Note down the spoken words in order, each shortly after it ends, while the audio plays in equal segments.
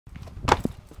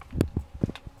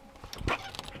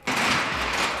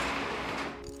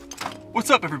What's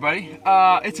up, everybody?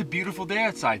 It's a beautiful day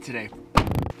outside today.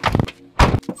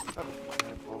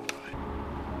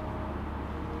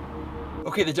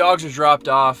 Okay, the dogs are dropped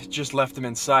off, just left them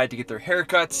inside to get their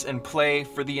haircuts and play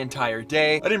for the entire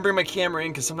day. I didn't bring my camera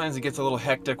in because sometimes it gets a little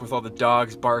hectic with all the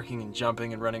dogs barking and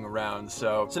jumping and running around.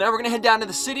 So now we're gonna head down to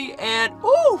the city and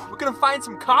we're gonna find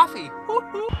some coffee.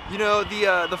 You know,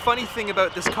 the funny thing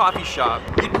about this coffee shop,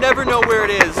 you'd never know where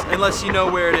it is unless you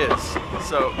know where it is.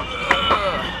 So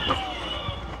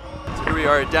here we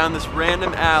are down this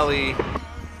random alley.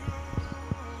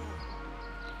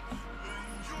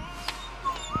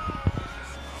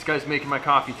 This guy's making my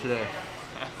coffee today.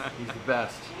 He's the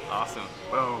best. Awesome.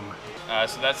 Boom.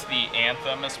 So that's the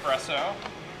Anthem espresso,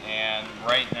 and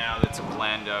right now it's a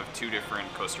blend of 2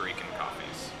 different Costa Rican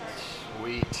coffees.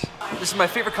 Sweet. This is my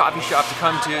favorite coffee shop to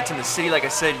come to. It's in the city. Like I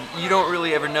said, you don't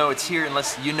really ever know it's here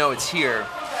unless you know it's here.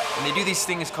 And they do these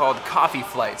things called coffee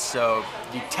flights. So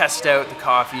you test out the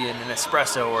coffee in an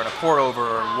espresso or in a pour over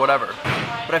or whatever.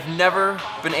 But I've never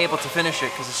been able to finish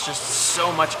it because it's just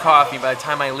so much coffee. By the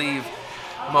time I leave,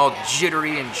 I'm all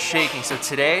jittery and shaking. So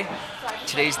today's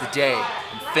the day.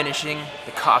 I'm finishing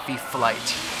the coffee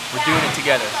flight. We're doing it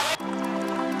together.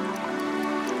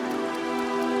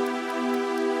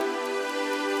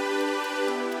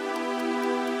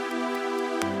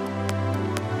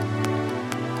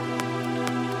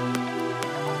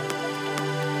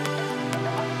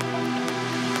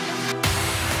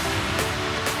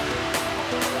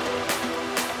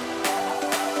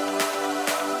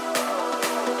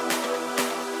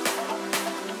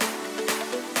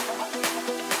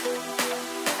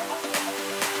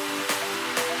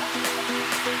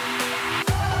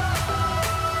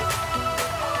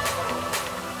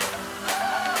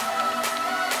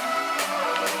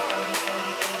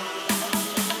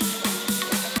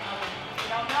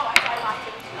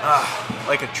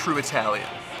 Like a true Italian.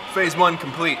 Phase 1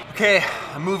 complete. Okay,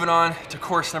 I'm moving on to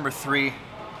course number 3.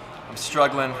 I'm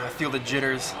struggling, I feel the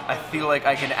jitters. I feel like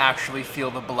I can actually feel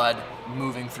the blood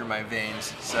moving through my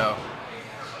veins, so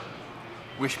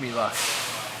wish me luck.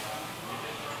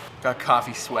 Got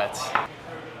coffee sweats.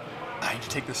 I need to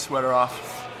take this sweater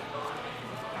off.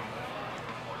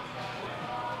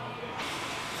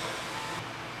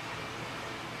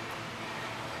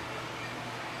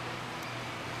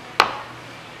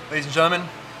 Ladies and gentlemen,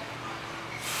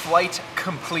 flight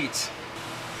complete.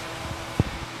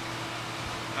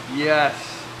 Yes,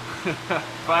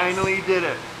 finally did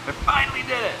it. I finally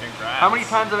did it. Congrats. How many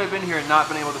times have I been here and not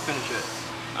been able to finish it?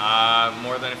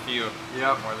 More than a few.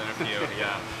 Yep. More than a few,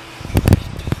 yeah.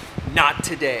 Not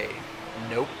today.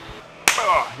 Nope.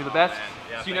 Oh, you're the best. Man.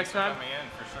 Yeah, see you next time. Coming in,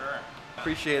 for sure.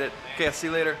 Appreciate it. Okay, I'll see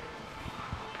you later.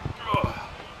 Oh.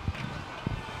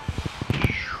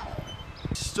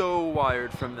 So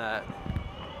wired from that.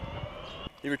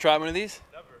 You ever tried one of these?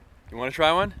 Never. You want to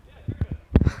try one?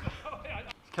 Yeah.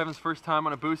 It's Kevin's first time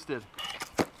on a boosted.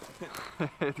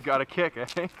 It's got a kick,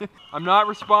 eh? I'm not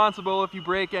responsible if you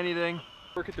break anything.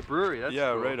 Work at the brewery, that's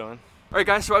yeah, cool. Right on. Alright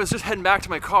guys, so I was just heading back to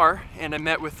my car and I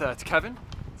met with it's Kevin.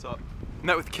 What's up?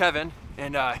 Met with Kevin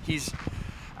and he's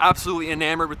absolutely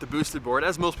enamored with the boosted board,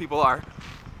 as most people are.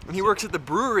 And he works at the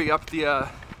brewery up the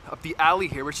alley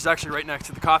here, which is actually right next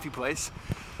to the coffee place.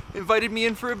 Invited me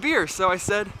in for a beer, so I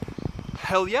said,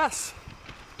 hell yes.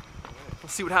 We'll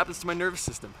see what happens to my nervous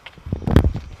system.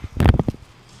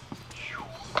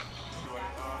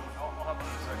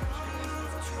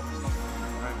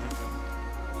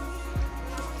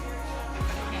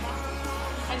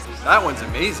 That one's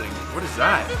amazing. What is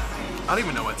that? I don't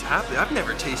even know what's happening. I've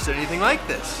never tasted anything like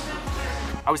this.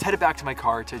 I was headed back to my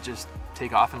car to just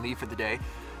take off and leave for the day.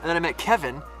 And then I met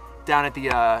Kevin down at the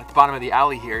bottom of the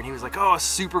alley here, and he was like, oh, a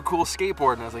super cool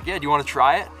skateboard. And I was like, yeah, do you want to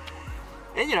try it?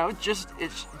 And you know,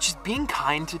 it's just being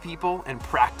kind to people and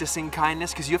practicing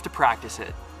kindness, because you have to practice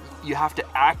it. You have to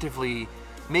actively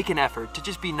make an effort to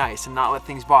just be nice and not let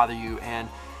things bother you, and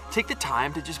take the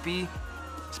time to just be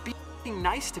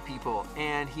nice to people.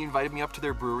 And he invited me up to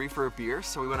their brewery for a beer,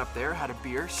 so we went up there, had a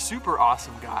beer. Super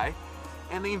awesome guy.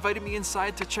 And they invited me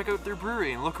inside to check out their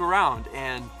brewery and look around,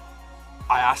 and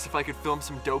I asked if I could film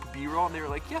some dope B-roll, and they were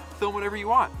like, yeah, film whatever you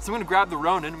want. So I'm gonna grab the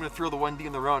Ronin, I'm gonna throw the 1D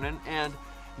in the Ronin, and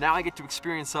now I get to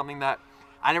experience something that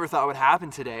I never thought would happen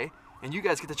today, and you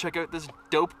guys get to check out this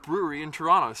dope brewery in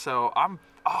Toronto. So I'm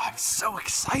so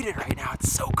excited right now,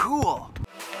 it's so cool.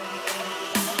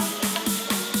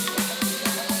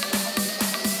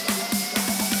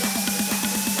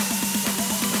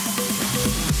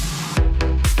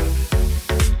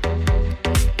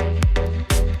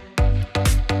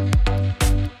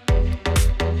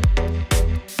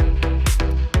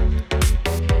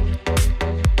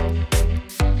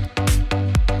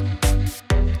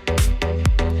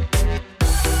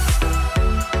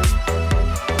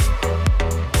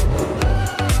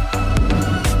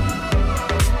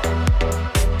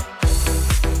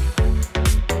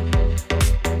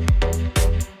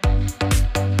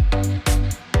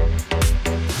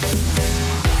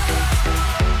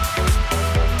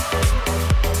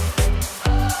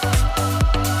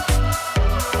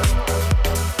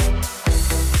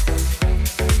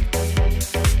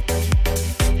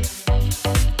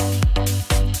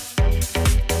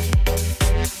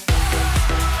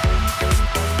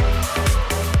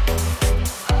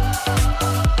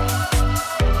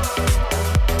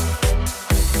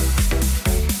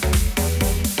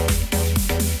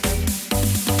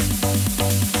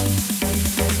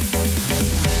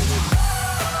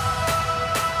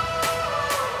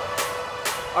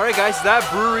 guys,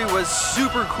 that brewery was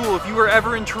super cool. If you were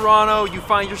ever in Toronto, you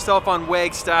find yourself on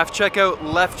Wagstaff, check out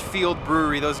Left Field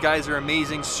Brewery. Those guys are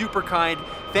amazing, super kind.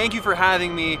 Thank you for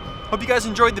having me. Hope you guys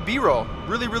enjoyed the B-roll.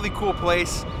 Really, really cool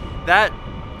place. That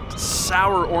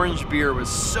sour orange beer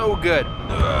was so good.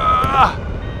 Ugh.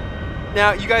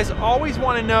 Now, you guys always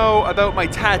want to know about my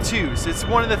tattoos. It's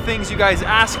one of the things you guys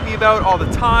ask me about all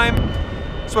the time.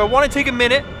 So I want to take a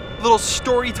minute, a little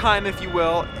story time if you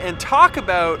will, and talk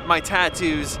about my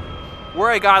tattoos, where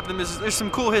I got them. There's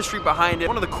some cool history behind it.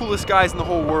 One of the coolest guys in the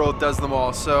whole world does them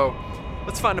all, so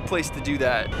let's find a place to do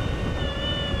that.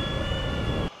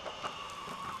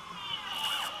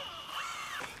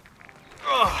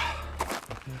 Ugh.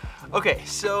 Okay,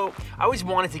 so I always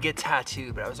wanted to get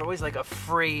tattooed, but I was always like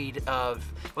afraid of,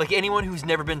 like anyone who's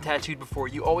never been tattooed before,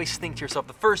 you always think to yourself,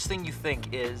 the first thing you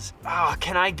think is,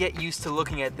 can I get used to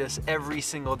looking at this every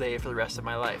single day for the rest of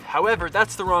my life? However,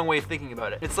 that's the wrong way of thinking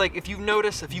about it. It's like if you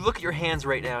look at your hands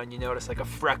right now and you notice like a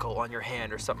freckle on your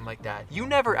hand or something like that, you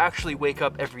never actually wake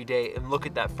up every day and look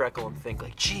at that freckle and think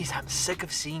like, geez, I'm sick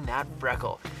of seeing that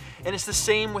freckle. And it's the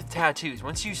same with tattoos.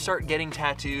 Once you start getting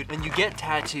tattooed, and you get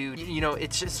tattooed, you know,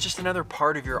 it's just another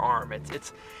part of your arm.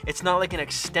 It's not like an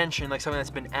extension, like something that's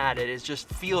been added. It just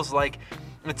feels like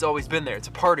it's always been there. It's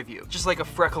a part of you. Just like a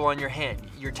freckle on your hand.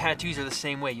 Your tattoos are the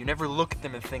same way. You never look at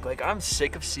them and think like, I'm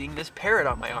sick of seeing this parrot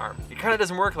on my arm. It kind of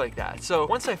doesn't work like that. So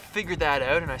once I figured that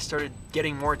out and I started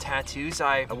getting more tattoos,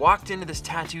 I walked into this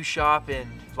tattoo shop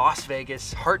in Las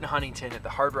Vegas, Hart and Huntington at the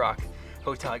Hard Rock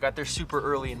Hotel. I got there super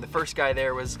early, and the first guy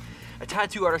there was a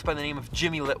tattoo artist by the name of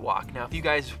Jimmy Litwak. Now, if you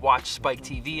guys watch Spike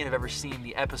TV and have ever seen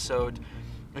the episode,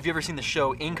 if you've ever seen the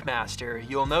show Ink Master,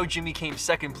 you'll know Jimmy came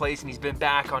second place, and he's been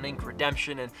back on Ink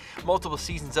Redemption and multiple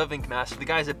seasons of Ink Master. The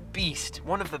guy's a beast,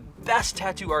 one of the best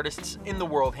tattoo artists in the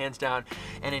world, hands down,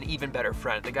 and an even better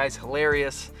friend. The guy's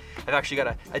hilarious. I've actually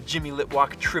got a Jimmy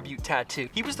Litwak tribute tattoo.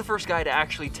 He was the first guy to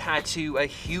actually tattoo a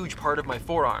huge part of my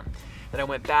forearm. Then I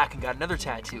went back and got another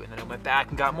tattoo, and then I went back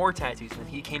and got more tattoos, and then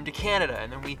he came to Canada, and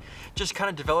then we just kind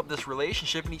of developed this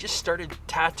relationship, and he just started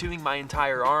tattooing my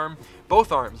entire arm,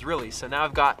 both arms really. So now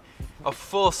I've got a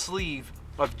full sleeve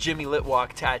of Jimmy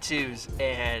Litwak tattoos,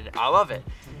 and I love it.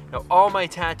 Now all my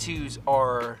tattoos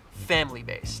are family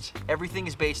based. Everything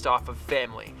is based off of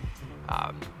family.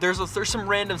 There's some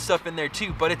random stuff in there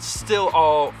too, but it's still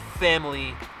all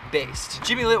family based.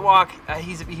 Jimmy Litwak,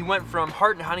 he went from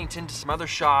Hart and Huntington to some other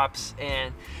shops,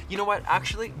 and you know what?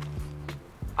 Actually,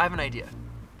 I have an idea.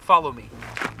 Follow me.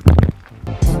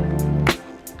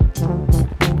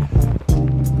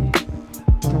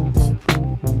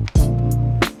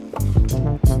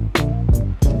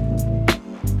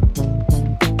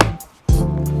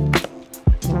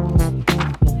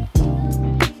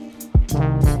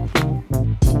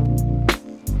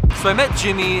 So I met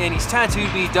Jimmy, and he's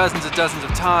tattooed me dozens of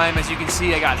time. As you can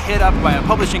see, I got hit up by a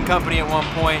publishing company at one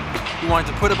point. He wanted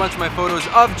to put a bunch of my photos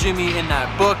of Jimmy in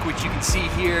that book, which you can see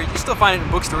here. You can still find it in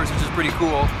bookstores, which is pretty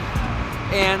cool.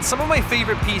 And some of my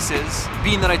favorite pieces,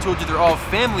 being that I told you they're all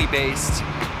family-based,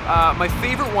 my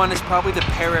favorite one is probably the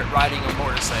parrot riding a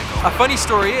motorcycle. A funny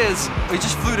story is, I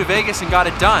just flew to Vegas and got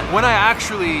it done. When I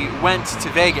actually went to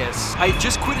Vegas, I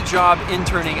just quit a job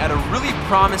interning at a really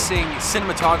promising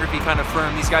cinematography kind of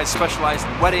firm. These guys specialize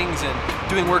in weddings and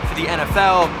doing work for the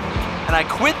NFL. And I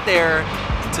quit there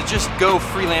to just go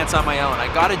freelance on my own.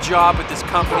 I got a job with this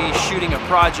company shooting a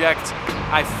project.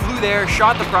 I flew there,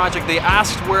 shot the project. They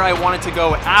asked where I wanted to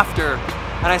go after,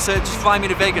 and I said, just fly me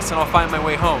to Vegas and I'll find my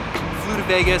way home. Flew to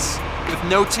Vegas with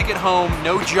no ticket home,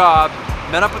 no job,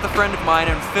 met up with a friend of mine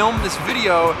and filmed this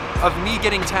video of me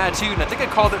getting tattooed, and I think I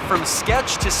called it From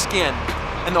Sketch to Skin.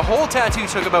 And the whole tattoo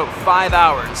took about 5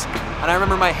 hours. And I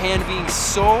remember my hand being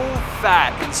so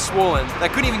fat and swollen that I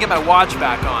couldn't even get my watch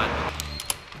back on.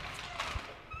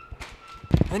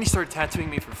 And then he started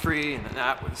tattooing me for free, and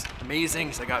that was amazing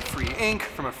because I got free ink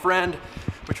from a friend,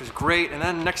 which was great. And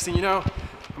then next thing you know,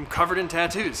 I'm covered in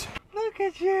tattoos. Look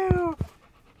at you!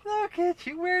 Look at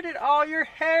you, where did all your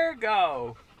hair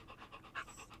go?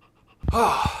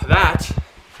 Oh, that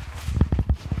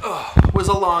was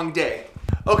a long day.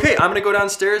 Okay, I'm gonna go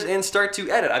downstairs and start to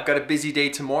edit. I've got a busy day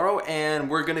tomorrow, and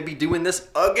we're gonna be doing this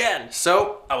again.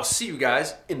 So, I'll see you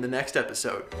guys in the next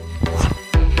episode.